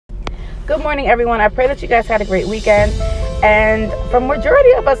Good morning, everyone. I pray that you guys had a great weekend. And for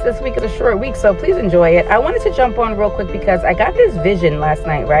majority of us, this week is a short week, so please enjoy it. I wanted to jump on real quick because I got this vision last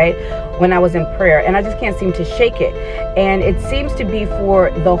night, right, when I was in prayer, and I just can't seem to shake it. And it seems to be for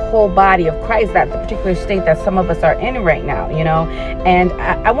the whole body of Christ, that the particular state that some of us are in right now, you know. And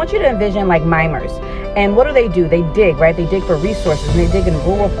I want you to envision like mimers. And what do? They dig, right? They dig for resources, and they dig in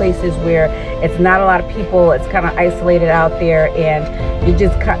rural places where it's not a lot of people. It's kind of isolated out there, and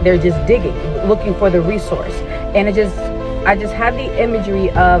they're just digging, looking for the resource. And I just have the imagery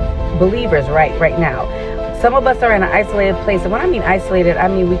of believers right now. Some of us are in an isolated place, and when I mean isolated, I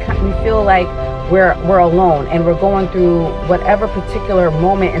mean we feel like we're alone, and we're going through whatever particular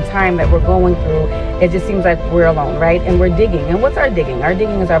moment in time that we're going through. It just seems like we're alone, right? And we're digging. And what's our digging? Our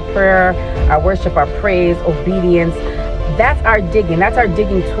digging is our prayer, our worship, our praise, obedience. That's our digging. That's our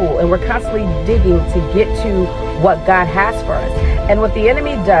digging tool. And we're constantly digging to get to what God has for us. And what the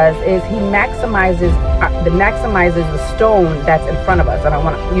enemy does is he maximizes the stone that's in front of us. And I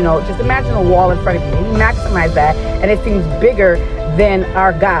want to, just imagine a wall in front of you. He maximizes that, and it seems bigger than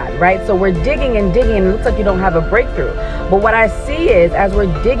our God, right? So we're digging and digging, and it looks like you don't have a breakthrough. But what I see is, as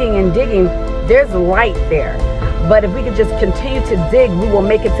we're digging and digging, there's light there. But if we could just continue to dig, we will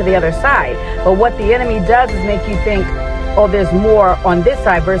make it to the other side. But what the enemy does is make you think, oh, there's more on this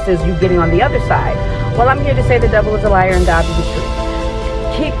side versus you getting on the other side. Well, I'm here to say the devil is a liar and God is the truth.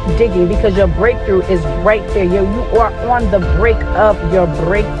 Keep digging, because your breakthrough is right there. You are on the brink of your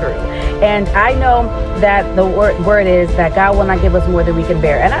breakthrough. And I know that the word is that God will not give us more than we can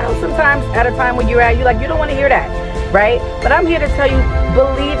bear. And I know sometimes at a time when you're you don't want to hear that, right? But I'm here to tell you,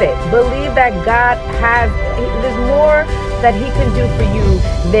 believe it. Believe that God there's more that he can do for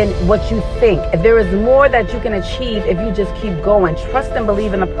you than what you think. There is more that you can achieve if you just keep going. Trust and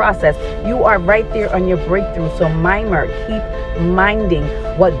believe in the process. You are right there on your breakthrough. So keep minding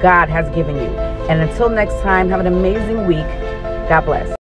what God has given you. And until next time, have an amazing week. God bless.